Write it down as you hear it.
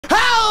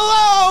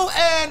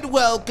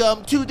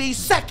welcome to the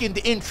second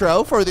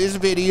intro for this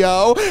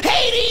video.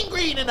 Hayden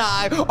Green and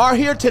I are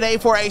here today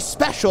for a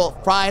special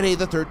Friday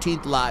the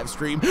 13th live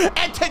stream.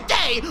 And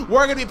today,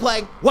 we're going to be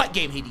playing what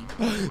game, Hayden?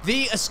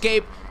 The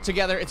Escape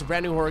Together. It's a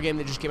brand new horror game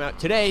that just came out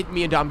today.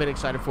 Me and Dom have been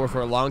excited for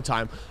a long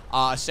time.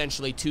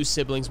 Essentially, two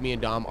siblings, me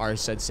and Dom, our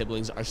said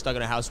siblings, are stuck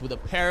in a house with a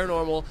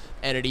paranormal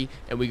entity,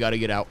 and we got to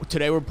get out.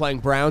 Today, we're playing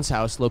Brown's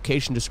House.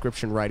 Location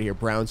description right here,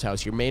 Brown's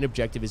House. Your main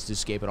objective is to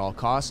escape at all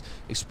costs.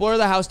 Explore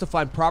the house to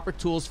find proper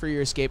tools for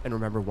your escape, and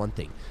remember one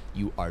thing.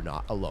 You are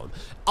not alone.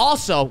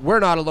 Also, we're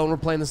not alone. We're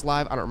playing this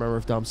live. I don't remember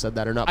if Dom said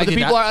that or not. But the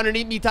people are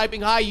underneath me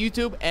typing hi,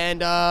 YouTube,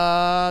 and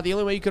the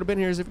only way you could have been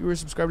here is if you were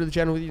subscribed to the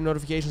channel with your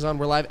notifications on.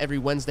 We're live every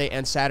Wednesday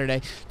and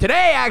Saturday.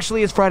 Today,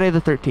 actually, is Friday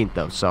the 13th,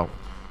 though, so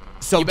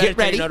you better get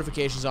ready. Your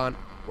notifications on.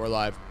 We're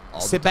live.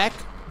 Sit back,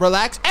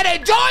 relax, and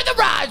enjoy the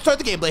ride. Start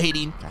the gameplay,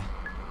 Hayden.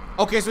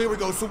 Okay, so here we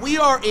go. So we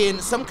are in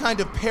some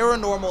kind of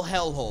paranormal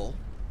hellhole,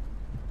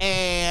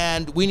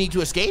 and we need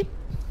to escape.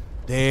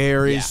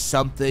 There is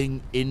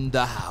something in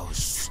the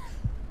house.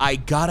 I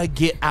gotta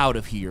get out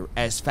of here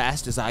as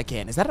fast as I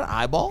can. Is that an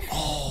eyeball?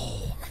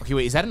 Oh. Okay,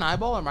 wait. Is that an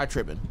eyeball or am I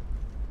tripping?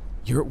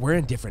 We're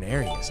in different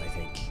areas, I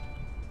think.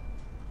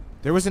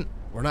 There was an...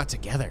 We're not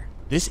together.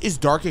 This is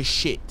dark as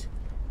shit.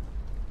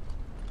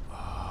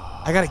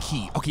 I got a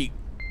key. Okay,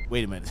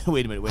 wait a minute.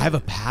 Wait a minute. I have a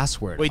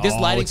password. Wait, this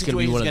lighting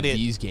situation is gonna get...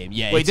 these games.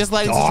 Yeah. Wait, this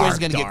lighting situation is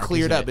gonna get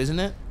cleared up, isn't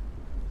it?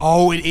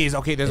 Oh, it is.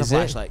 Okay, there's a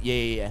flashlight.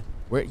 Yeah.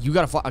 Where you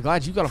got a? I'm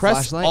glad you got a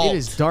flashlight. Alt. It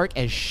is dark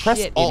as shit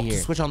Press Alt in here.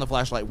 to switch on the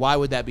flashlight. Why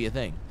would that be a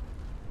thing?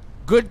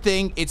 Good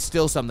thing it's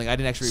still something. I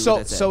didn't actually read what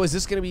that said. So is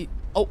this gonna be?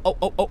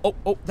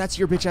 Oh! That's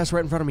your bitch ass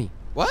right in front of me.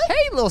 What?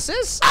 Hey, little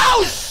sis.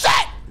 Oh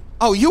shit!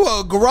 Oh, you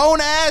a grown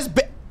ass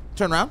bitch.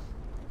 Turn around.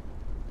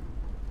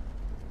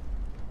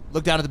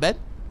 Look down at the bed.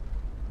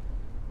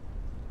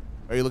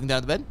 Are you looking down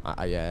at the bed? Yeah,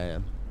 I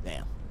am.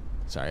 Damn.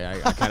 Sorry, I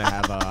kind of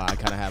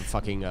have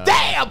fucking.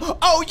 Damn!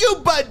 Oh, you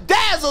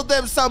bedazzled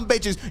them some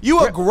bitches.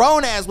 You a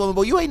grown ass woman,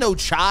 but you ain't no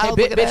child.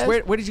 Hey, bitch,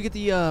 where did you get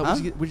the? Where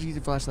did you get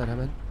the flashlight, huh,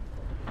 man?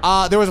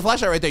 There was a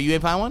flashlight right there. You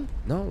ain't find one?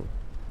 No.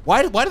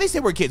 Why do they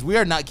say we're kids? We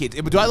are not kids.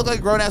 Do I look like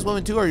a grown ass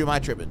woman too, or am I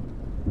tripping?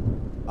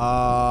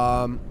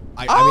 I mean,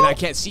 I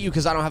can't see you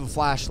because I don't have a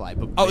flashlight.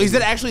 But oh, is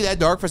it actually that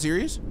dark for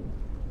serious?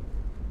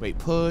 Wait,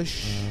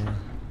 push.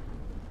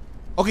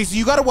 Okay, so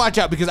you got to watch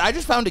out because I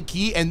just found a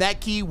key, and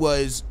that key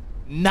was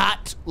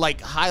not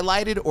like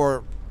highlighted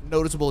or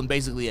noticeable in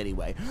basically any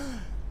way.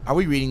 Are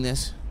we reading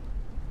this?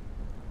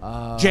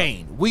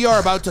 Jane, we are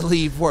about to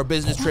leave for a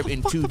business trip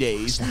in 2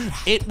 days.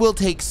 It will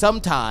take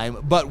some time,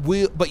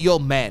 but you'll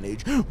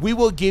manage. We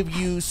will give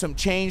you some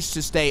change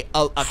to stay.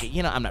 Oh, okay,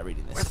 you know, I'm not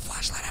reading this. Where's the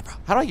flashlight at, bro?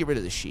 How do I get rid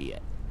of this shit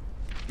yet?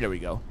 There we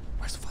go.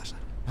 Where's the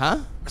flashlight? Huh?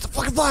 Where's the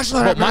fucking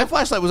flashlight? Well, my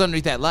flashlight was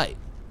underneath that light.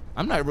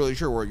 I'm not really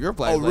sure where your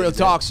flashlight is. Oh, real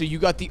talk. So you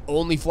got the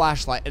only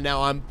flashlight, and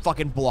now I'm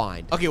fucking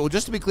blind. Okay, well,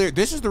 just to be clear,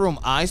 this is the room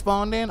I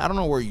spawned in. I don't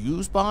know where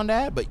you spawned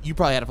at, but you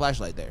probably had a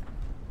flashlight there.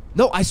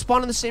 No, I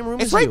spawned in the same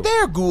room as you. It's right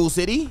there, Ghoul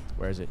City.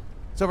 Where is it?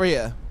 It's over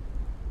here.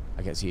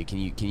 I can't see it. Can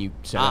you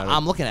send out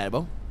I'm looking at it,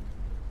 Bo.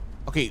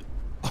 Okay.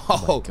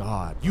 Oh my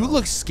God, you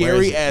look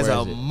scary as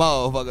a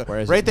motherfucker. Where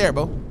is right it? there,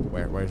 Bo.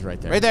 Where's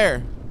right there? Right there.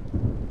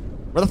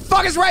 Where the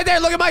fuck is right there?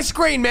 Look at my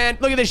screen, man.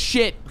 Look at this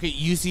shit. Okay,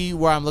 you see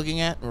where I'm looking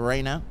at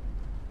right now?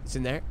 It's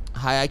in there.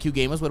 High IQ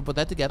gamers would have put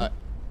that together.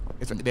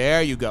 It's right.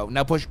 There you go.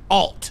 Now push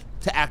Alt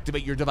to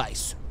activate your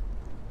device.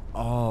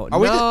 Oh,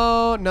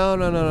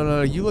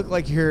 no. You look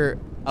like you're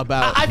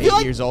about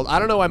 8 years old. I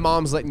don't know why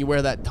mom's letting you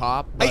wear that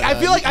top. But, I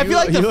feel like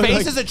the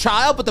face is a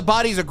child, but the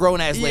body's a grown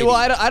ass lady. Well,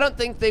 I don't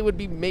think they would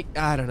be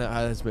I don't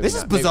know. This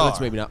is bizarre.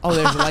 Let's maybe not. Oh,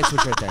 there's a light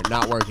switch right there.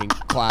 Not working.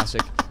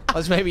 Classic.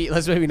 Let's maybe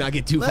not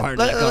get too far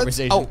into that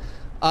conversation.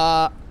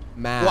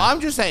 Math. Well,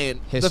 I'm just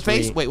saying history. The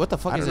face. Wait, what the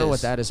fuck is this? I don't know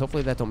what that is.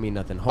 Hopefully that don't mean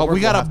nothing. Oh, we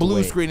got a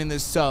blue screen in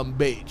this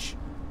bitch.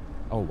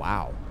 Oh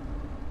wow.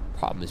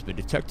 Problem has been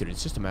detected.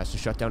 It's system has to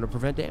shut down to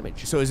prevent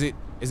damage. So is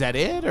that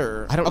it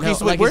or I don't know.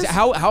 So like,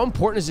 how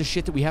important is this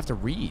shit that we have to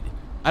read?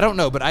 I don't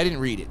know, but I didn't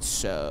read it.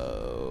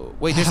 So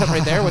wait, there's something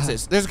right there. What's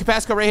this? There's a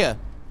capacitor right here.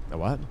 A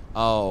what?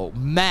 Oh,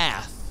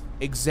 math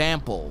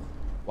example.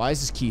 Why is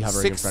this key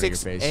hovering in front of your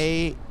face?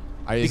 668.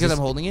 Because I'm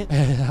holding it.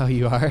 Oh,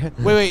 you are.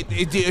 Wait.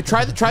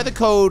 Try the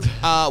code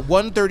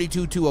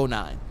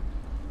 132209.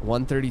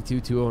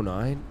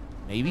 132209.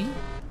 Maybe.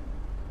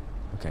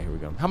 Okay, here we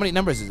go. How many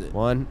numbers is it?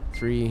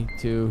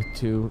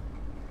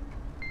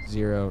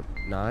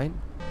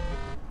 132209.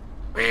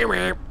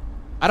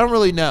 I don't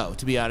really know,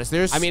 to be honest.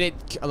 Let's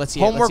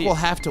see. Homework will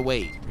have to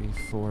wait. 3,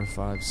 4,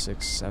 5,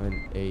 6,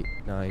 7, 8,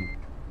 9.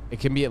 It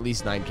can be at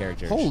least 9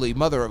 characters. Holy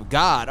mother of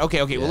God. Okay.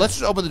 Yeah. Well, let's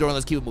just open the door and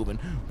let's keep it moving.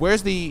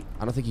 Where's the...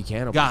 I don't think you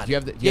can open God. it. Do you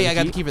have the, I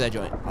got the key for that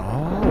joint.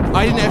 Oh.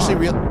 I didn't actually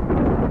realize...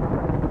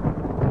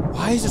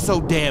 Why is it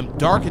so damn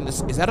dark in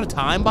this? Is that a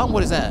time bomb?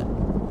 What is that?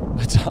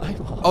 A time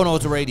bomb? Oh, no,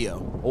 it's a radio.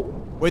 Oh.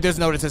 Wait, there's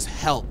a note that says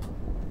help.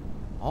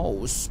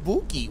 Oh,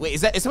 spooky. Wait,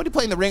 is somebody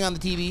playing The Ring on the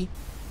TV?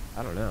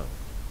 I don't know.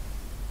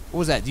 What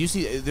was that? Do you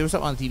see... There was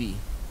something on the TV.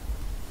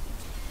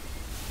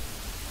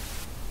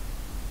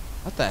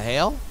 What the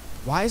hell?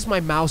 Why is my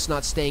mouse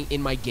not staying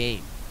in my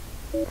game?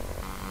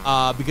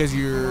 Because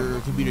your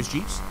computer's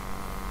cheats.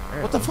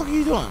 What the fuck are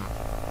you doing?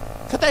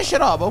 Cut that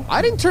shit off, bro.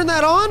 I didn't turn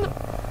that on.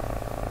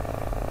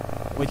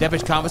 Wait, that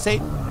bitch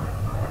conversate?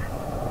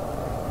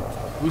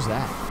 Who's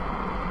that?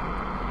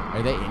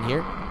 Are they in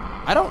here?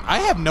 I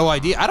have no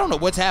idea. I don't know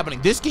what's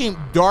happening. This game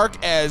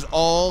dark as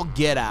all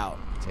get out.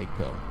 Take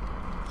pill.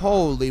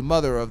 Holy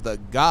mother of the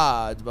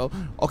gods, bro.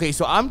 Okay,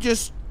 so I'm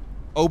just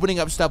opening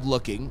up stuff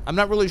looking. I'm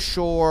not really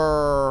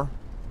sure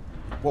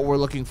what we're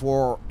looking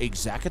for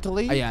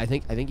exactly. Yeah, I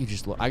think you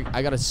just look.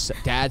 I got a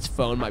dad's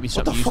phone. Might be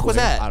something. What the fuck was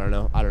that? I don't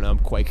know. I'm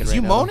quaking right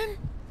now. You moaning?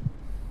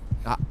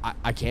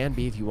 I can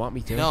be if you want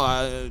me to.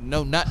 No,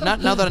 no, not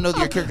now that I know that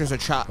your character's a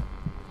child.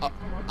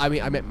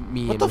 I meant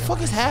me. What the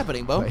fuck is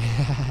happening, bro?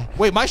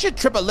 Wait, my shit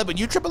triple-lippin'.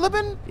 You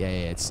triple-lippin'? Yeah,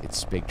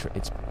 it's big.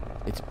 It's.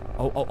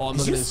 Oh, I'm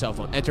looking at the cell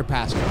phone. Enter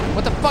password.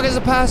 What the fuck is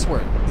the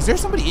password? Is there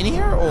somebody in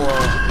here or?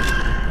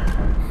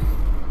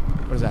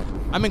 What is that?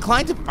 I'm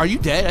inclined to. Are you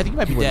dead? I think you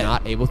might be dead. We're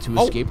not able to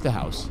escape the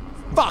house.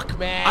 Fuck,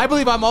 man. I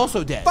believe I'm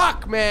also dead.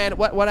 Fuck, man.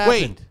 What happened?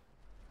 Wait.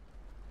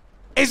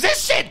 Is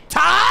this shit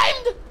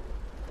timed?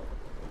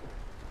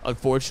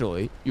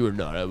 Unfortunately, you were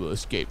not able to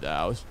escape the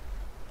house.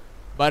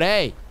 But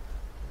hey,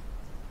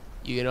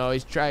 you can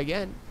always try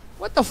again.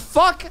 What the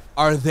fuck?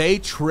 Are they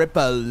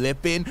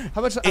triple-lippin'?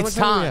 How much It's time do we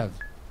time. have?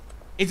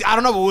 I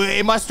don't know, but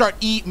it must start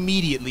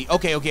immediately.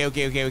 Okay.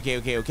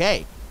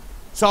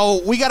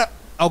 So we gotta.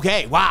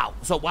 Okay, wow.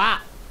 So wow.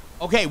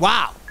 Okay,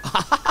 wow.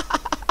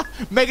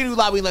 Make a new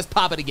lobby and let's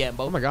pop it again,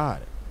 bro. Oh my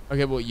god.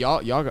 Okay, well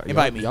y'all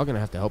gonna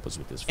have to help us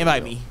with this.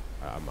 Invite me.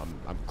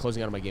 I'm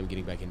closing out of my game,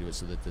 getting back into it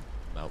so that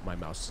my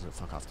mouse doesn't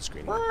fuck off the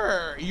screen.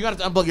 You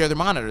gotta unplug your other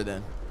monitor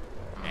then.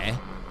 Eh?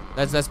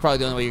 That's probably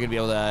the only way you're gonna be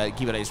able to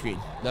keep it on your screen.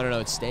 No,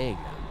 it's staying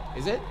now.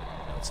 Is it?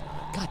 No, it's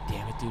not. God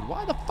damn it, dude.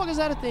 Why the fuck is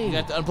that a thing? You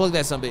have to unplug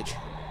that son bitch.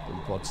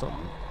 Unplug something.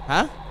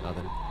 Huh?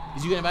 Nothing.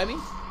 Is you gonna invite me?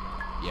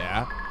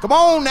 Yeah. Come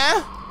on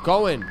now.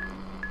 Going.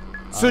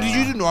 So did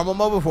you do normal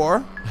mode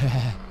before?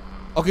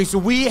 Okay, so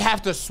we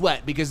have to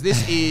sweat because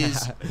this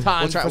is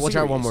time. We'll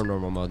try one more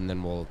normal mode and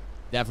then we'll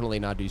definitely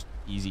not do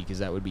easy because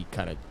that would be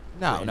kind of.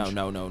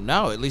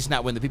 No. At least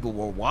not when the people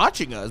were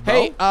watching us,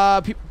 bro.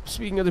 Hey,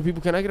 speaking of the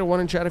people, can I get a 1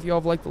 in chat if y'all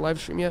have liked the live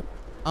stream yet?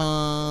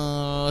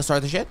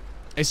 Start the shit.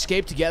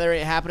 Escape together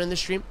ain't happening in the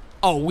stream.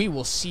 Oh, we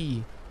will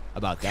see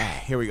about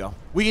that. Here we go.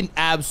 We can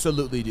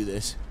absolutely do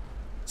this.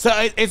 So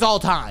it's all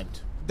timed.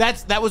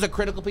 That was a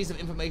critical piece of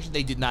information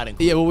they did not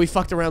include. Yeah, well, we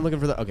fucked around looking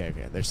for the. Okay.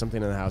 There's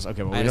something in the house.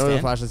 Okay, well, we know where the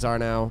flashlights are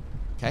now.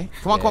 Okay.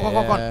 Come on.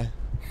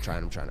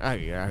 I'm trying. I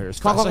get out here as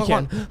fast as I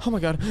can. Oh my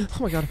god.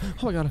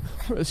 I'm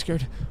really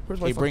scared.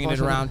 Where's my fucking bringing it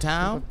around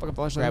town. Fucking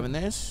flashlight. Grabbing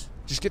this.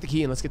 Just get the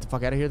key and let's get the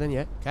fuck out of here then,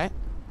 yeah? Okay.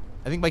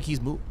 I think my keys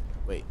move.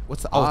 Wait,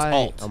 what's the... Oh, it's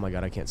Alt. Oh my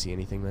god, I can't see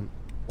anything then.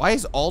 Why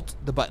is Alt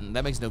the button?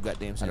 That makes no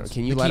goddamn sense.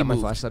 Can you light up my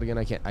flashlight again?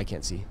 I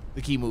can't see.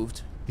 The key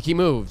moved. The key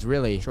moved,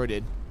 really? Sure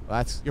did. Well,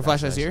 that's your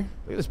flashlight's nice. here?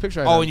 Look at this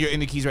picture. Oh,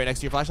 and the key's right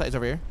next to your flashlight. It's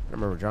over here. I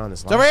remember drawing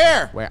this. It's over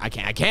here. Where? I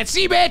can't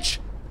see, bitch.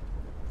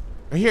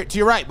 Right here, to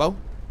your right, Bo.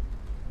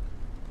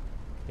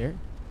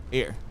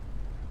 Here.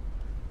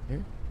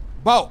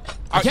 Bo,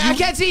 I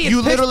can't see. It's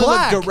you pitch literally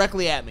black. look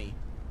directly at me.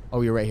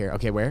 Oh, you're right here.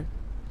 Okay, where?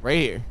 Right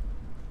here.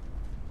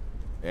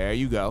 There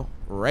you go.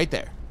 Right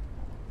there.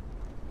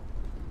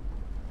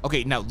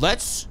 Okay, now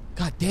let's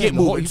God damn, get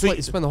moving.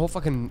 You spend the whole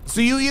fucking.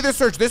 So you either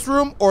search this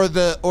room or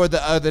the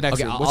next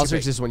okay, room. I'll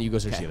search this one. You go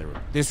search the other room.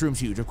 This room's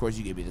huge. Of course,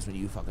 you gave me this one.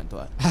 You fucking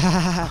thought.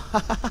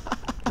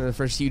 The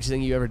first huge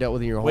thing you ever dealt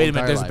with in your whole Wait a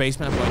minute. There's life. a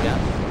basement. I'm going down.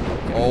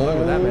 Okay, oh, look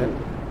at that,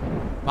 man.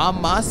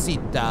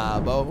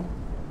 Mamacita, Bo.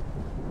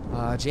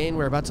 Jane,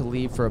 we're about to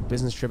leave for a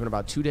business trip in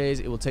about 2 days.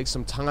 It will take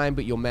some time,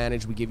 but you'll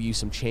manage. We give you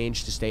some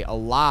change to stay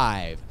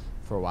alive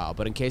for a while.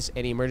 But in case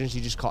any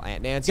emergency, just call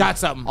Aunt Nancy. Got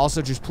something.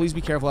 Also, just please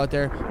be careful out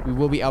there. We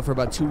will be out for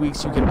about 2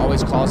 weeks. You can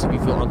always call us if you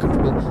feel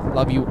uncomfortable.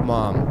 Love you,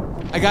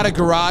 Mom. I got a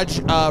garage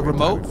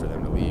remote. For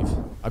them to leave.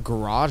 A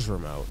garage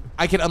remote.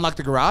 I can unlock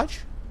the garage.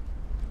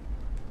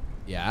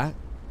 Yeah.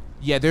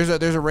 Yeah. There's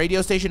a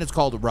radio station. It's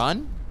called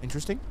Run.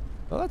 Interesting.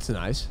 Oh, that's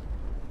nice.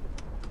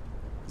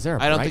 Is there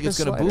a I don't think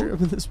it's gonna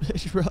boot. in this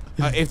bitch, bro?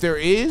 If there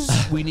is,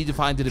 we need to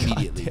find it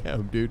immediately. God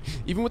damn, dude.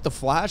 Even with the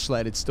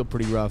flashlight, it's still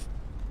pretty rough.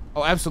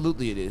 Oh,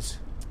 absolutely it is.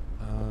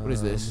 What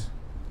is this?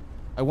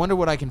 I wonder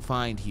what I can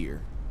find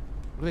here.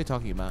 What are they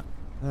talking about?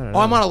 I don't know.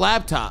 Oh, I'm on a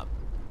laptop.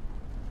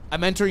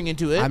 I'm entering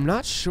into it. I'm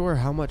not sure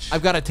how much.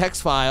 I've got a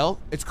text file.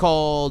 It's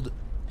called...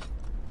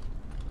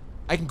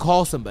 I can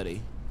call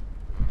somebody.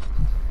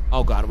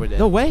 Oh, God, we're dead.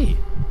 No way.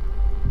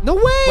 No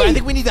way. Wait, I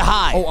think we need to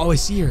hide. Oh, I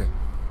see her.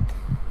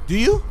 Do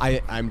you?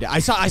 I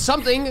saw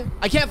something.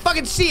 I can't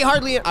fucking see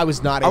hardly. I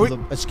was not able to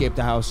escape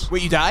the house.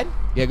 Wait, you died?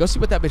 Yeah, go see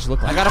what that bitch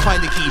looked like. I gotta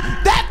find the key.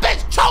 That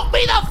bitch choked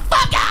me the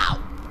fuck out!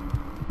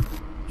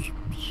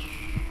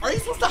 Are you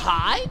supposed to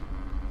hide?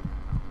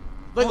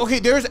 Like, okay,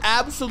 there's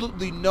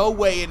absolutely no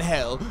way in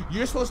hell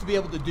you're supposed to be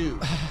able to do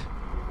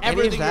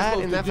everything you're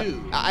supposed to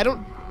do. I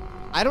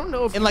don't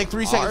know if in like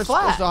 3 seconds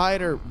flat. Supposed to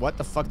hide or what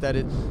the fuck that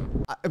is.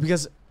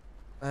 Because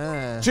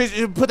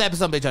just put that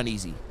some bitch on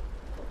easy.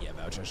 Yeah,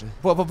 much actually.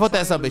 Put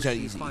that some bitch on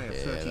easy.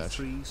 Yeah,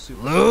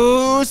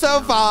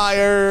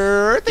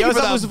 Lucifer. Thank you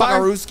for the Lucifer.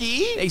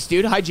 Buckarooski. Thanks,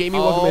 dude. Hi, Jamie.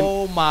 Welcome in.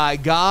 Oh my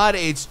God,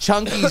 it's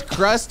Chunky's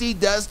crusty,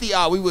 dusty.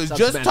 We was What's up,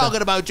 just Samantha?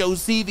 talking about your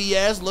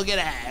CVS. Look at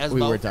that.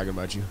 We were talking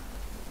about you.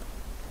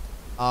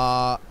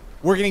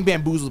 We're getting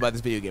bamboozled by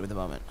this video game at the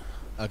moment.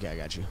 Okay, I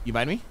got you. You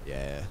mind me?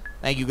 Yeah.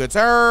 Thank you, good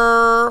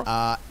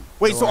sir.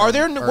 Wait, so are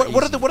there? or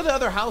What are easy. the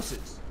other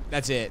houses?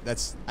 That's it.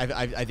 That's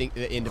I think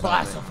the end of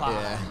Classified.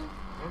 Yeah.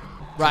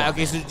 Right.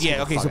 Okay. So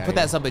yeah. Okay. So Fuck put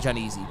outta that some bitch on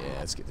easy. Yeah.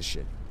 Let's get this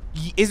shit.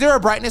 Is there a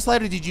brightness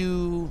slider? Did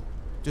you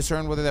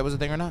discern whether that was a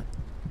thing or not?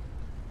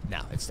 No,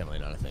 it's definitely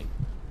not a thing.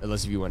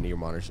 Unless if you went to your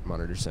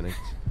monitor setting.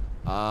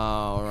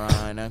 All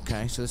right.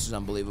 Okay. So this is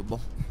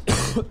unbelievable.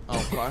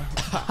 Okay.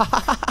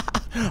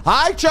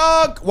 Hi,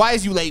 Chunk. Why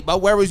is you late, Bo?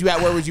 Where was you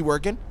at? Where was you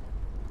working?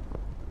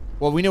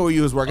 Well, we know where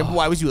you was working, but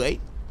why was you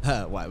late?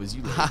 Why was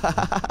you late?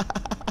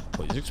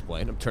 Please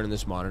explain. I'm turning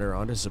this monitor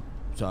on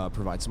to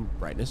provide some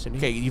brightness in here.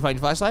 Okay. Did you find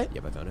your flashlight?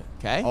 Yep, I found it.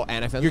 Okay. Oh,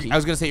 and I found the key. I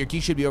was gonna say your key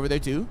should be over there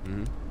too.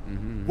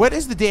 Mm-hmm. What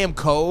is the damn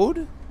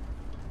code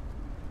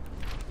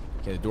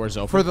Okay, the door's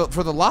open.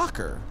 for the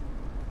locker?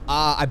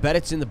 I bet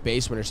it's in the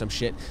basement or some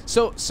shit.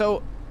 So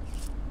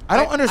I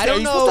don't understand. I don't Are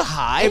you know supposed to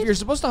hide? If you're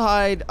supposed to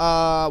hide,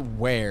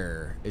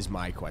 where is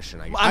my question?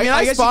 I mean,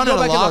 I guess spawned you in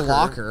go a back in the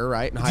locker. locker,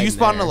 right? and Did hide you in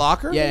spawn in there. a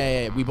locker?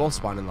 Yeah. We both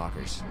spawned in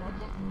lockers.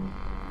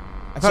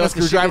 I found a if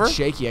the shit screwdriver. gets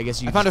shaky, I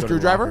guess you. I found a just go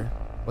to the screwdriver. locker.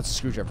 What's a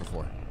screwdriver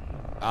for?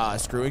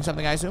 Screwing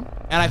something, I assume.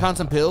 And I found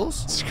some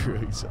pills.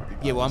 Screwing something.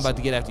 Yeah, well, I'm about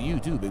to get after you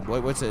too, big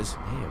boy. What's this?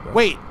 Damn, bro.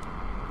 Wait,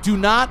 do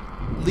not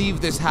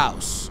leave this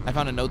house. I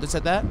found a note that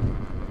said that.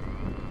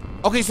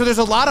 Okay, so there's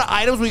a lot of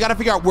items. We got to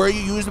figure out where you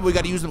use them. We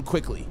got to use them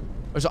quickly.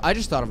 So I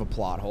just thought of a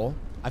plot hole.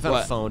 I found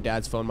What? a phone.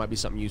 Dad's phone might be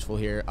something useful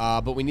here.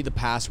 But we need the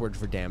password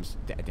for Dam's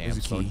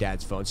phone. key.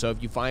 Dad's phone. So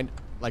if you find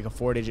like a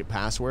 4-digit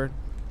password.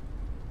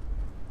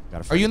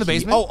 Gotta Are find you in the key.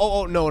 basement?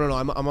 Oh, no.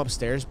 I'm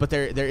upstairs. But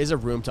there is a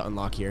room to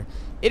unlock here.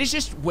 It is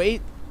just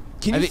wait.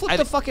 Can you flip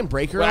the fucking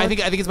breaker Well, on? I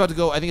think it's about to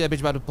go. I think that bitch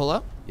about to pull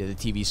up. Yeah, the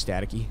TV's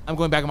staticky. I'm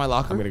going back in my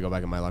locker. I'm gonna go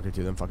back in my locker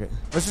too. Then fuck it.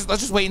 Let's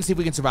just wait and see if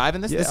we can survive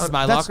in this. This is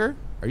my locker.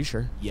 Are you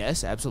sure?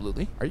 Yes,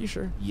 absolutely. Are you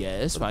sure? Yes,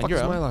 Where the find fuck your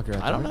is own. my locker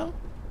at, I don't Tommy? know.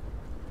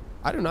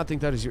 I do not think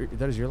that is your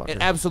locker. It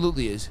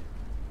absolutely is.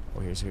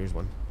 Oh, here's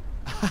one.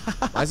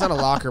 Mine's not a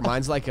locker.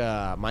 Mine's like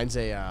a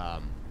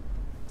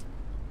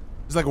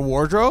It's like a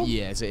wardrobe.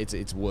 Yeah,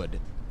 it's wood.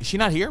 Is she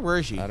not here? Where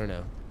is she? I don't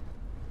know.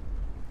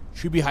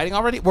 Should be hiding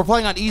already. We're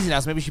playing on easy now,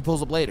 so maybe she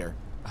pulls up later.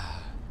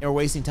 And we're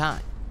wasting time.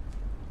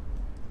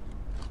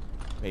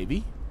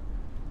 Maybe.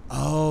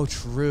 Oh,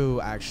 true.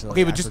 Actually,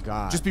 Okay, but I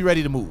forgot. just be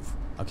ready to move.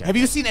 Okay. Have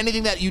you seen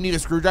anything that you need a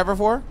screwdriver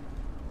for?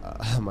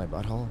 my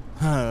butthole.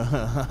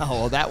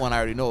 Well, that one I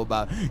already know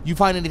about. You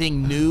find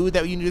anything new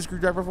that you need a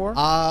screwdriver for?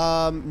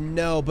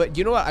 No, but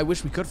you know what? I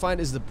wish we could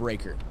find is the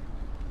breaker.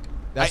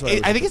 That's what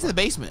I think it's in the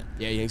basement.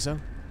 Yeah, you think so?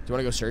 Do you want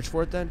to go search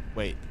for it then?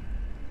 Wait.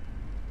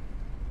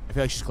 I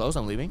feel like she's close.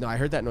 I'm leaving. No, I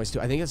heard that noise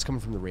too. I think it's coming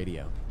from the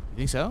radio. You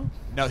think so?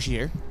 No, she's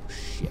here.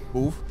 Shit.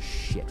 Move.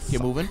 Shit. Get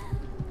fuck. moving.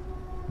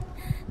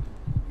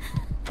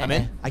 I'm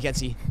in. I can't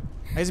see.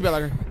 I see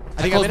locker.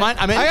 I think close mine.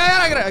 I'm in.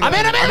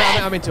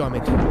 I'm in too. Oh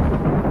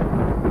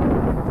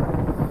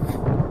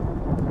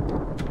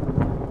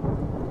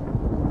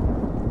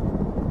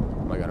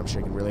my god, I'm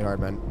shaking really hard,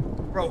 man.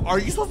 Bro, are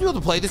you supposed to be able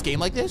to play this game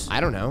like this?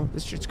 I don't know.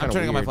 This shit's kind I'm of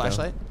turning on my weird, though.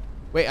 flashlight.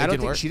 Wait, I don't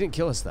didn't think work. she didn't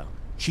kill us though.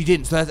 She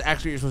didn't, so that's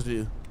actually what you're supposed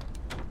to do.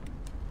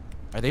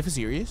 Are they for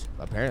serious?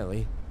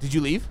 Apparently. Did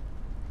you leave?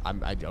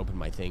 I opened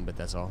my thing, but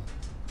that's all.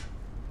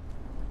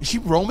 Is she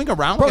roaming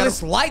around? Bro, We gotta-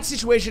 this light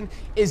situation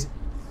is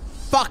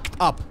fucked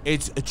up.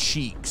 It's a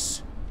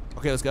cheeks.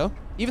 Okay, let's go.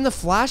 Even the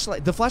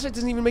flashlight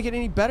doesn't even make it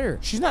any better.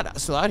 She's not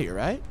still out here,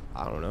 right?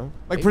 I don't know.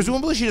 Like, Maybe.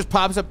 presumably she just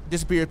pops up,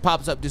 disappears,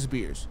 pops up,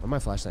 disappears. Why my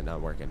flashlight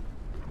not working?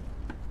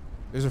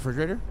 There's a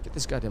refrigerator? Get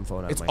this goddamn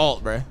phone out It's of my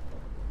alt, bruh.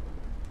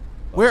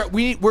 Where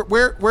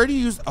do you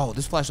use? Oh,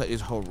 this flashlight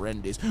is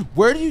horrendous.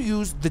 Where do you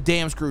use the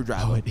damn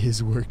screwdriver? Oh, it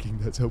is working.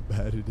 That's how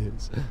bad it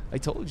is. I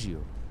told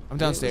you. I'm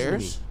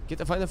downstairs.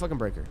 Find the fucking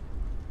breaker.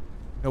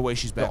 No way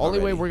she's back. The only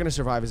way already. we're gonna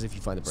survive is if you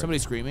find the breaker.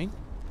 Somebody's screaming.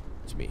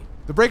 It's me.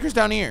 The breaker's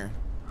down here.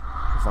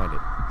 Find it.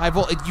 High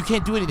volt. You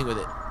can't do anything with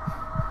it.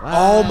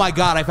 Oh my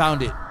god, I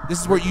found it. This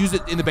is where you use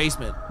it in the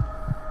basement.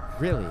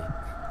 Really?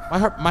 My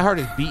heart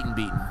is beating.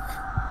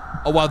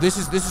 Oh wow, this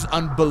is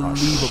unbelievable.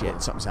 Oh,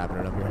 shit, something's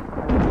happening up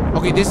here.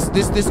 Okay,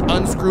 this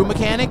unscrew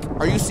mechanic.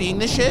 Are you seeing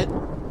this shit?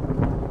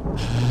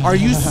 Are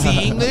you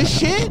seeing this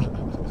shit?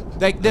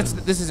 Like this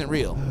isn't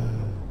real.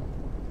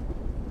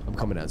 I'm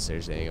coming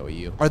downstairs to hang out with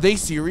you. Are they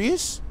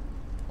serious?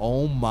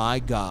 Oh my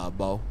god,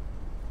 Bo.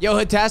 Yo,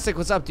 Fantastic,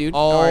 what's up, dude?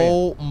 How are you?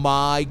 Oh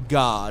my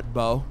god,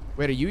 Bo.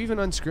 Wait, are you even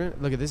unscrewing?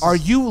 Look at this. Are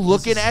you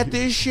looking at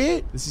this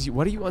shit? This is you.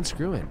 What are you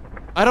unscrewing?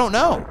 I don't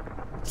know.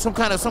 Some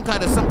kind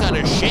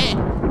of shit.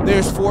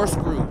 There's 4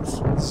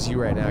 screws. This is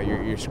you right now.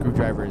 Your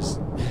screwdriver is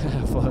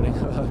floating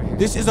over here.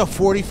 This is a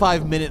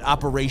 45-minute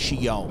operation.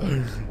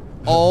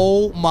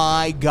 Oh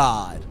my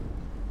god.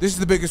 This is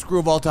the biggest screw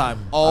of all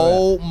time.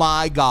 Oh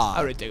my god.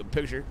 I'm gonna take a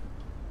picture.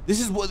 This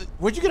is what.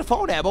 Where'd you get a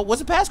phone, Abel?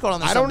 What's the passcode on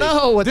this? I don't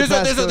know what the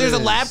passcode there's a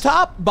is.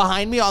 laptop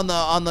behind me on the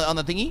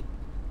thingy.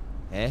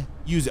 Eh?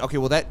 Use it. Okay,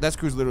 well that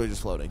screw's literally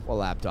just floating. What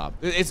laptop?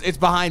 It's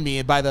behind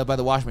me by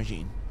the wash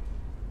machine.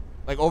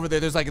 Like over there,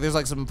 there's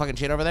like some fucking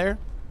shit over there.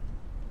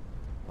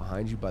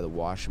 Behind you by the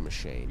washing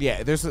machine.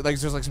 Yeah, there's like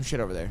some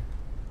shit over there.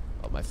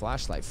 Oh, my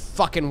flashlight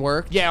fucking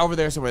worked. Yeah, over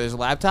there somewhere. There's a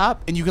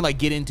laptop, and you can like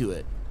get into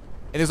it.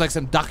 And there's like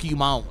some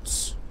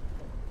documents.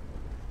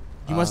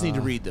 You must need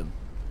to read them.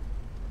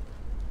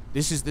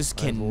 This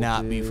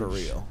cannot be for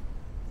real.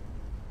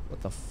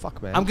 What the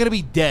fuck, man? I'm gonna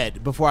be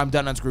dead before I'm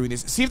done unscrewing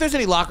this. See if there's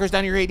any lockers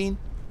down here, Hayden.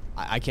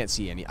 I can't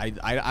see any.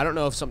 I don't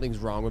know if something's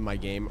wrong with my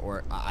game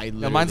or I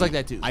literally... No, mine's like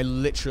that too. I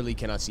literally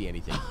cannot see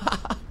anything.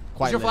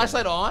 Is your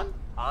flashlight on?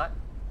 On?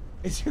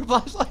 Is your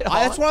flashlight on?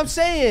 That's what I'm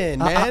saying,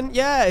 man.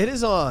 Yeah, it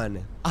is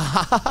on.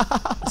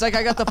 It's like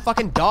I got the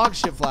fucking dog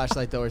shit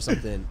flashlight though or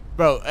something.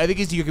 Bro, I think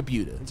it's your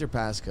computer. What's your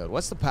passcode?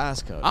 What's the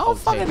passcode? I don't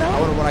fucking know.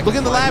 I wonder what I Look can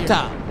in the find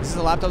laptop. here. This is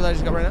the laptop that I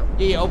just got right now?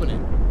 Yeah, open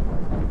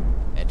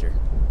it. Enter.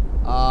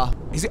 Are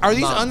these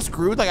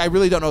unscrewed? Like, I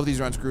really don't know if these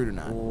are unscrewed or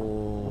not.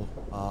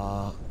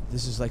 Oh,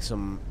 this is like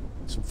some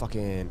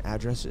fucking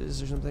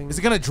addresses or something. Is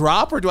it gonna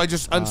drop, or do I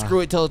just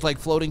unscrew it till it's like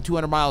floating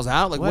 200 miles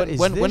out? Like, when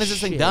is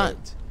this thing done?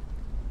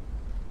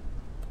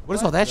 What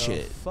is all that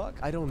shit? Fuck,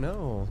 I don't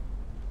know.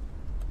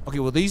 Okay,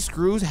 well these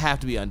screws have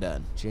to be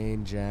undone.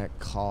 Jane, Jack,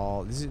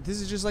 call. This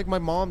is just like my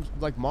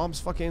mom's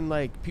fucking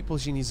like people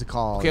she needs to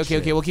call.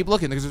 Okay. We'll keep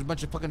looking because there's a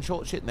bunch of fucking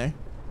shit in there.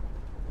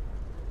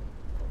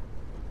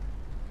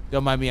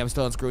 Don't mind me, I'm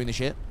still unscrewing the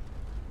shit.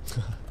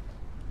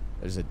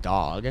 There's a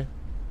dog.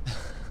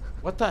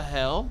 What the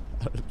hell?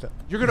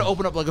 You're gonna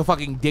open up like a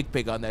fucking dick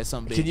pic on that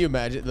someday. Can you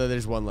imagine?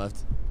 There's one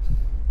left.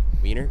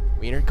 Wiener?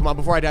 Come on,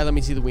 before I die, let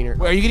me see the wiener.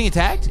 Wait, are you getting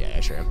attacked? Yeah,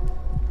 sure am.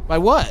 By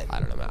what? I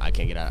don't know, man. I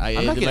can't get out.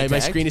 I'm not getting my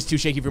attacked. screen is too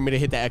shaky for me to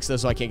hit the X though,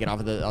 so I can't get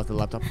off the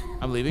laptop.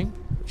 I'm leaving.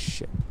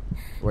 Shit.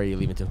 Where are you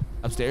leaving to?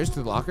 Upstairs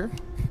to the locker.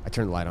 I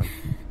turned the light on.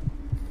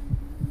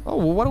 Oh,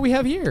 well, what do we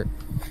have here?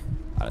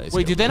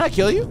 Wait, did they not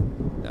kill you?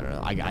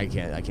 No. I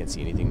can't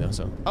see anything though.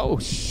 So. Oh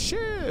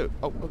shit!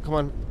 Oh, come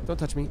on! Don't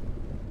touch me.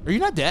 Are you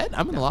not dead?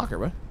 I'm in the locker,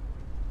 bro.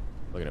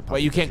 Look at it.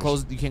 Wait, you can't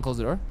close. You can't close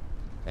the door.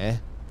 Eh?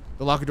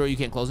 The locker door you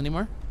can't close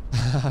anymore.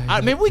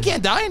 Maybe we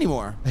can't die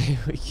anymore.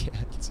 We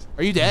can't.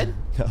 Are you dead?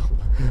 No.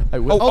 I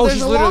will. Oh,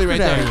 she's literally right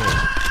there.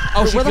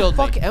 Oh, she Where killed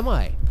the me. fuck am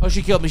I? Oh,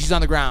 she killed me. She's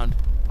on the ground.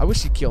 I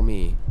wish she'd kill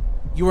me.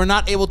 You were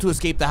not able to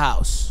escape the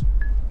house.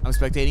 I'm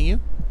spectating you.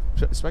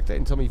 Spectate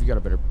and tell me if you got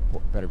a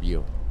better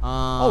view.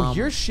 Oh,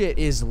 your shit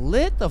is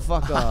lit the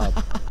fuck up.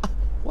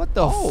 What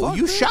the fuck? Oh,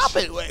 you bitch? shop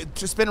it. Wait,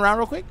 just spin around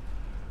real quick.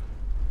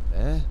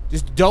 Eh?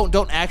 Just don't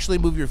actually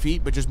move your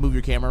feet, but just move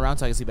your camera around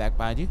so I can see back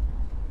behind you.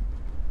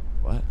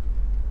 What?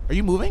 Are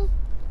you moving?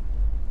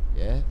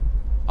 Yeah.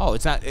 Oh,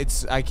 it's not.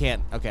 I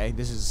can't. Okay,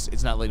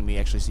 it's not letting me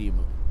actually see you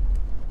move.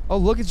 Oh,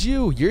 look at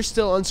you. You're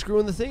still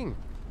unscrewing the thing.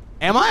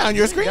 Am I on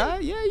your screen? Yeah,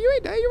 you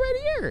ain't. You're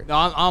right here. No,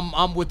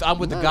 I'm with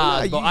the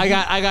gods. But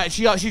I got.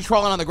 She's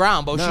crawling on the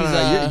ground,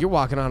 but you're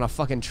walking on a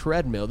fucking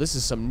treadmill. This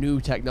is some new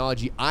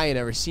technology I ain't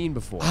ever seen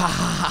before.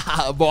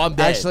 But I'm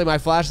dead. Actually, my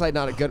flashlight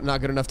not good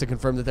enough to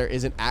confirm that there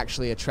isn't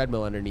actually a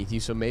treadmill underneath you.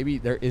 So maybe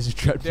there is a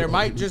treadmill. There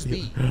might just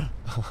be.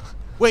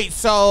 Wait,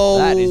 so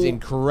that is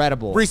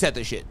incredible. Reset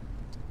this shit.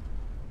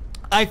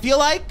 I feel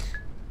like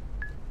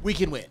we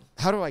can win.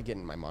 How do I get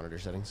in my monitor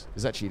settings?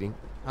 Is that cheating?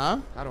 Huh?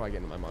 How do I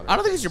get in my monitor? I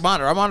don't think it's your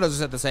monitor. Our monitors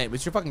are set the same.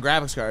 It's your fucking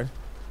graphics card.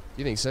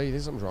 You think so? You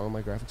think something's wrong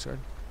with my graphics card?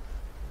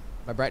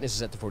 My brightness is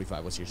set to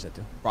 45. What's yours set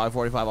to? Probably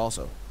 45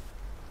 also.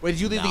 Wait,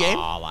 did you leave the game?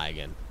 I'll lie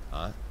again.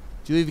 Huh?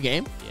 Did you leave the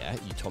game? Yeah,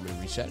 you told me to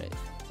reset it.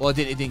 Well, it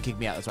didn't kick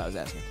me out. That's why I was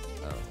asking.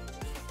 Oh.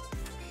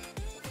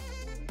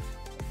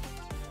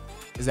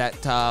 Is that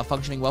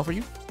functioning well for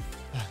you?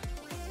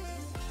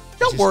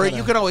 Don't worry,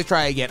 you can always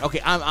try again. Okay,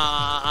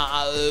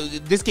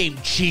 this game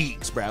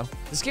cheats, bro.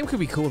 This game could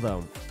be cool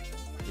though.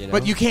 You know?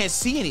 But you can't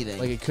see anything.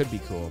 Like it could be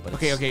cool, but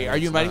okay. Are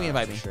you inviting me?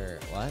 Invite me. Sure.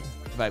 What?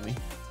 Invite me.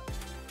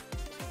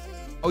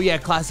 Oh yeah,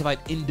 classified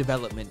in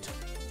development.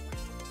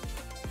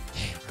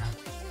 Hey, bro.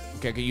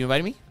 Okay, you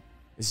inviting me?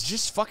 It's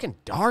just fucking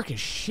dark as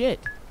shit.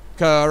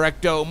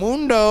 Correcto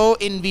mundo,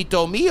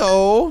 invito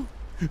mio.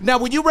 Now,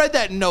 when you read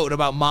that note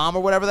about mom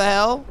or whatever the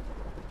hell,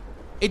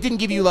 it didn't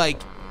give you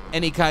like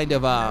any kind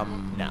of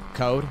no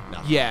code.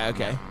 Nothing. Yeah.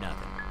 Okay.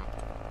 Nothing.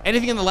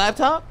 Anything in the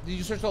laptop? Did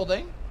you search the whole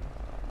thing?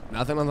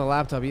 Nothing on the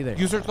laptop either.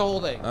 You searched the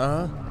whole thing.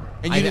 Uh huh.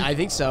 And I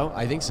think so.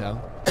 I think so.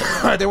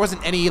 There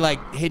wasn't any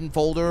like hidden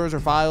folders or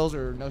files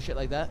or no shit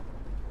like that.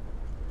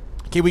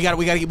 Okay, we got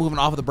to get moving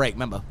off of the break.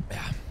 Remember?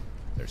 Yeah.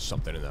 There's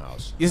something in the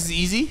house. This is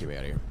easy. Get me out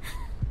of here.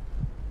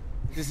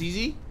 Is this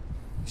easy?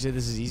 You said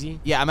this is easy?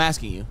 Yeah, I'm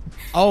asking you.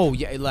 Oh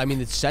yeah. I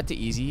mean, it's set to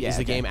easy. Yeah, is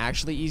the okay. game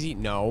actually easy?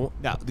 No.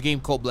 No, the game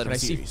cold-blooded Can I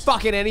see series.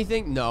 fucking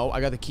anything? No. I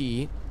got the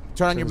key.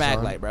 Turn on your this mag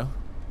on. light, bro.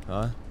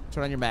 Huh?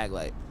 Turn on your mag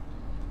light.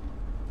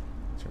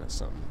 Turn on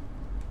something.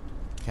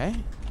 Okay.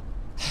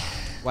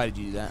 Why did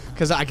you do that?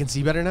 Because I can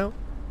see better now.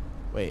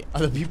 Wait.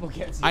 Other people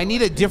can't see. I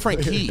need a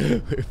different key.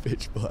 We're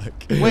pitch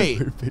black. Wait.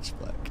 We're pitch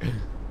black.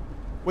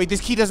 Wait, this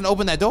key doesn't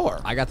open that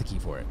door. I got the key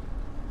for it.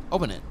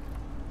 Open it.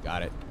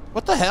 Got it.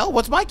 What the hell?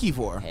 What's my key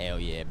for? Hell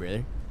yeah,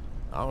 brother.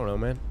 I don't know,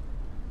 man.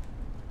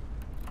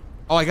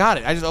 Oh, I got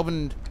it. I just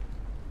opened...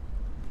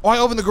 Oh, I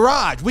opened the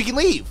garage. We can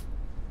leave.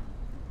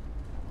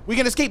 We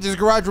can escape. There's a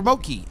garage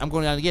remote key. I'm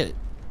going down to get it.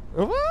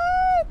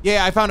 What?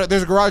 Yeah, I found out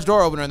there's a garage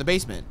door opener in the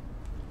basement.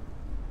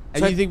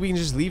 And So you think we can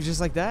just leave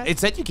just like that? It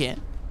said you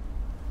can.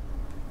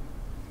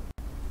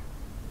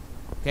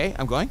 Okay,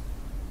 I'm going.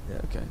 Yeah,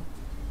 okay.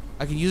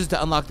 I can use it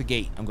to unlock the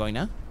gate. I'm going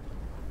now.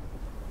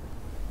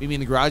 Meet me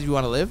in the garage if you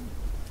want to live.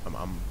 I'm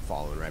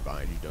following right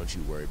behind you. Don't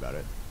you worry about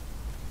it.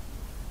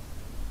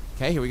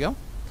 Okay, here we go.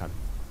 Come.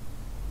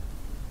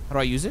 How do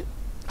I use it?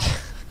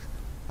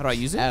 How do I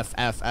use it? F.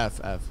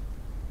 I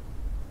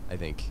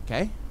think.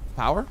 Okay.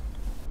 Power.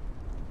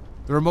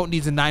 The remote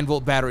needs a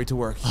 9-volt battery to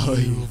work. Oh,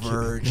 you you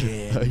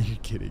virgin. Are you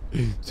kidding?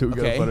 So we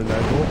Okay. gotta find a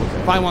 9-volt?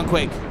 Okay. Find one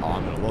quick. Oh,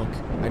 I'm gonna look.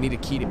 I need a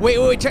key to...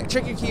 Wait. Check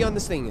your key on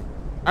this thing.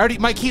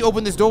 My key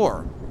opened this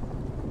door.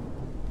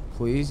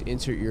 Please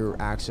insert your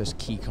access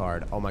key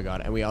card. Oh my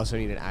god. And we also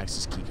need an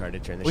access key card to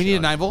turn this We shit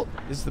need a on. 9-volt.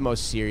 This is the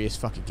most serious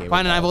fucking game.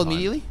 Find a of all 9-volt time.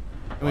 immediately.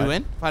 And we What?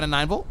 win. Find a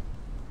 9-volt.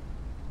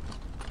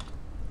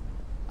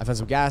 I found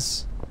some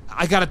gas.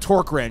 I got a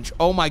torque wrench.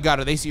 Oh my god,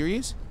 are they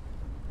serious?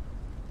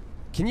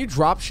 Can you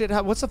drop shit?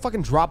 What's the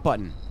fucking drop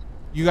button?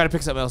 You gotta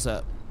pick something else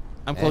up.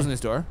 I'm closing Eh. this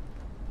door.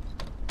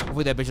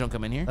 Hopefully that bitch don't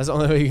come in here. That's the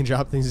only way you can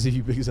drop things is if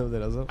you pick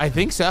something else up. I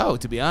think so,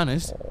 to be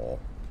honest. Oh.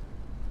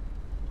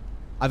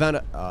 I found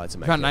a... Oh, it's a...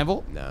 Found a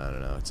 9-volt?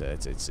 No. It's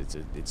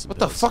some What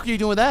the pills. fuck are you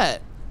doing with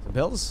that? Some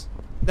pills?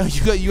 No,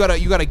 you got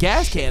a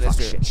gas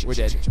canister. Shit, We're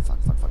dead. Fuck.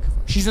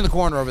 She's in the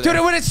corner over there.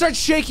 Dude, when it starts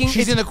shaking...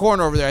 She's in the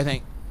corner over there, I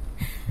think.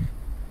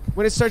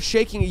 When it starts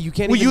shaking, you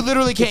can't Well, even... you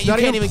literally can't. It's You not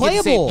can't even get the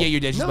same. playable. Yeah, you're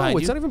dead. She's no, behind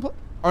it's you. not even playable.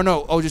 Or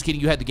no. Oh, just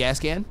kidding. You had the gas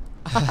can.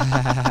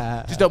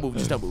 Just don't move.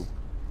 Just don't move.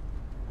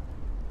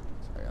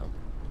 Sorry,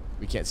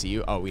 we can't see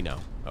you. Oh, we know.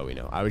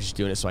 I was just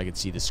doing it so I could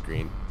see the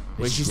screen.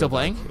 Wait, It's she's just still real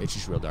playing? dark. It's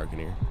just real dark in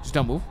here. Just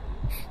don't move.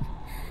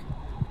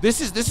 This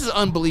is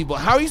unbelievable.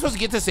 How are you supposed to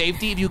get to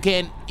safety if you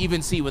can't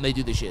even see when they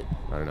do this shit?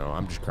 I don't know.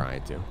 I'm just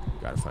crying too.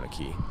 Gotta find a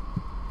key.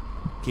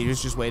 Okay,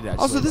 just wait it out.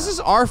 Also, this is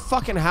our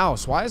fucking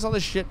house. Why is all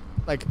this shit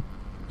like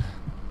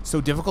so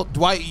difficult.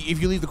 Why?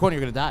 If you leave the corner,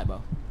 you're gonna die,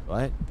 Bo.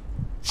 what?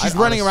 She's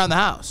running around the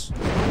house.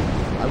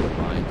 I wouldn't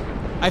mind.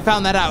 I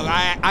found that out.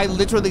 I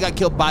literally got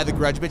killed by the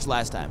grudge bitch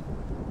last time.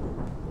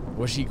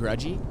 Was she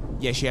grudgy?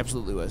 Yeah, she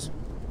absolutely was.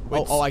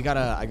 Oh, I got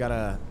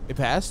a It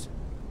passed.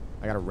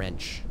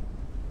 wrench.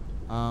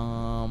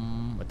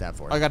 What that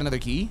for? I got another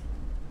key.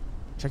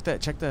 Check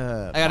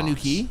the. I got a new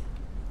box. key.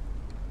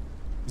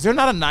 Is there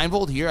not a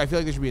 9-volt here? I feel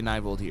like there should be a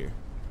 9-volt here.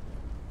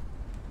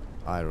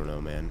 I don't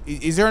know, man.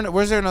 Is there?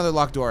 Where's there another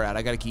locked door at?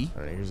 I got a key. I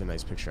don't know. Here's a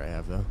nice picture I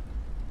have though.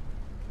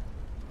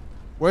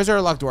 Where's there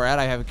a locked door at?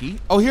 I have a key.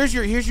 Oh, here's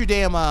your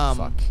damn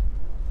Fuck.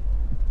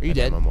 Are you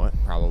dead? I'm what?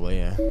 Probably,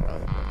 yeah.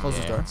 Close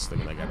this door. It's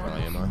looking like I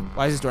probably am on.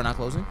 Why is this door not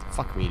closing?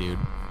 Fuck me, dude.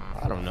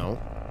 I don't know.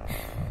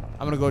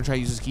 I'm gonna go and try to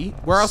use this key.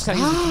 Where else can I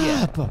use the key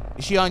at? Stop.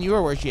 Is she on you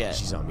or where's she at?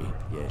 She's on me.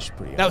 Yeah, she's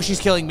pretty. No, she's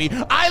killing me.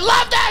 I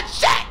love that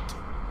shit!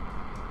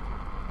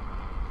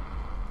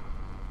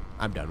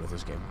 I'm done with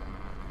this game.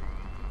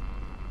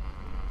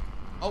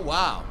 Oh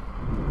wow.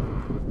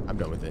 I'm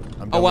done with it.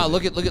 I'm done Oh wow,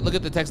 with look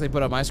at the text they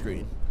put on my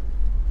screen.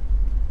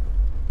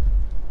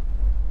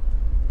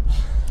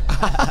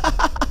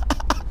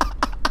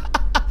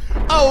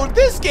 Oh,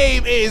 this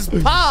game is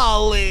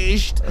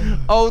polished.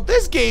 Oh,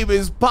 this game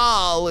is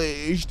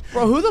polished.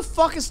 Bro, who the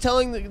fuck is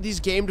telling these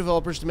game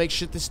developers to make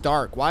shit this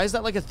dark? Why is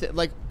that like a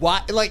like?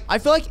 Why? Like, I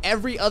feel like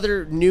every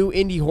other new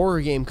indie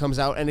horror game comes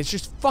out and it's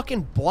just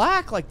fucking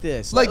black like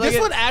this. like this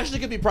it- one actually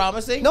could be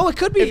promising. No, it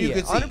could be. If you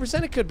could see.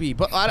 100% it could be.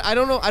 But I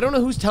don't know. I don't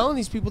know who's telling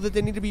these people that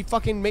they need to be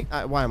fucking make.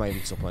 Why am I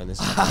even still playing this?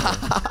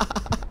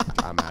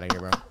 I'm out of here,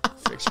 bro.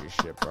 Fix your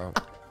shit, bro.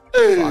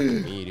 Fuck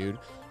me, dude.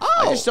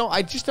 Oh.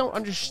 I just don't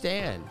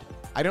understand.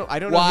 I don't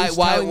know. Who's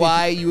telling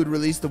Why you would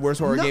release the worst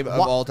horror No, game of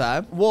why- all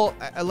time? Well,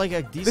 I like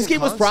a decent. This game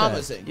was concept.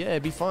 promising. Yeah,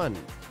 it'd be fun.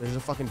 There's a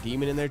fucking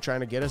demon in there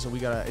trying to get us, and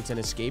it's an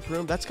escape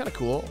room. That's kind of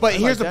cool. But I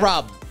here's like the that.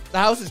 problem: the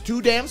house is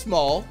too damn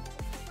small,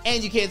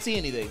 and you can't see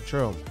anything.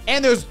 True.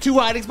 And there's 2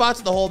 hiding spots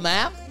in the whole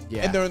map,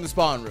 Yeah. and they're in the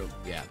spawn room.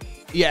 Yeah.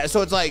 Yeah,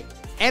 so it's like,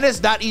 and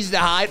it's not easy to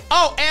hide.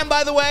 Oh, and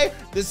by the way,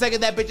 the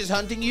second that bitch is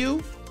hunting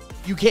you,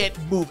 you can't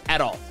move at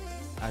all.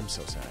 I'm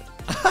so sad.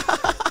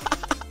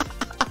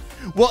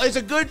 Well, it's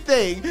a good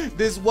thing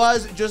this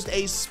was just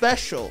a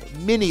special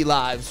mini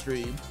live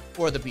stream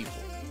for the people.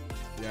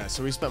 Yeah.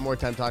 So we spent more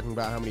time talking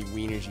about how many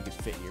wieners you could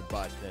fit in your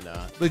butt than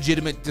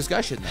Legitimate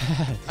discussion,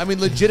 though. I mean,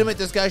 legitimate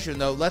discussion,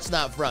 though. Let's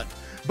not front.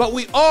 But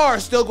we are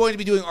still going to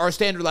be doing our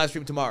standard live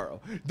stream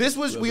tomorrow.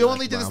 We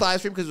only did this live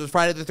stream because it was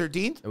Friday the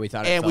 13th. And we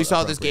thought we felt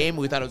saw this appropriate. game.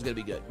 And we thought it was going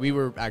to be good. We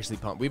were actually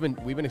pumped. We've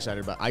been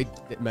excited about. I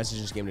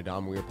messaged this game to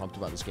Dom. We were pumped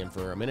about this game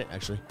for a minute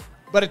actually.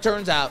 But it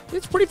turns out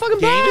It's pretty fucking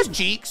game bad. is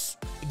cheeks,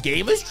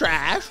 game is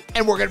trash,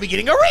 and we're going to be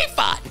getting a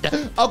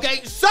refund.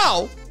 Okay,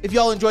 so if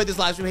y'all enjoyed this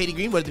live stream, Hayden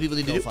Green, what do the people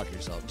need to Go do? fuck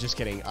yourself. Just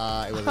kidding.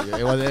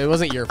 It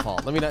wasn't your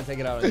fault. Let me not take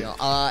it out on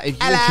y'all. If you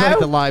Hello?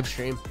 enjoyed the live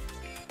stream,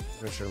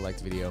 make sure to like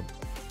the video,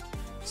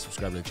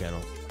 subscribe to the channel,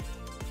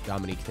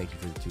 Dominique, thank you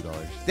for the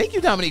 $2. Thank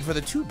you, Dominique, for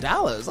the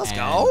 $2. Let's And-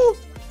 go.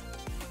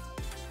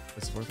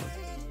 What's the fourth one?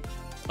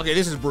 Okay,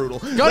 this is brutal.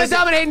 Go to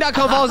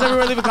domandhayden.com, follow us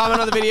everywhere, leave a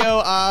comment on the video.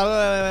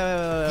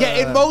 Yeah,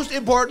 and most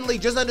importantly,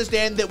 just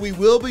understand that we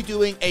will be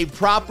doing a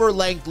proper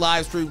length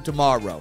live stream tomorrow.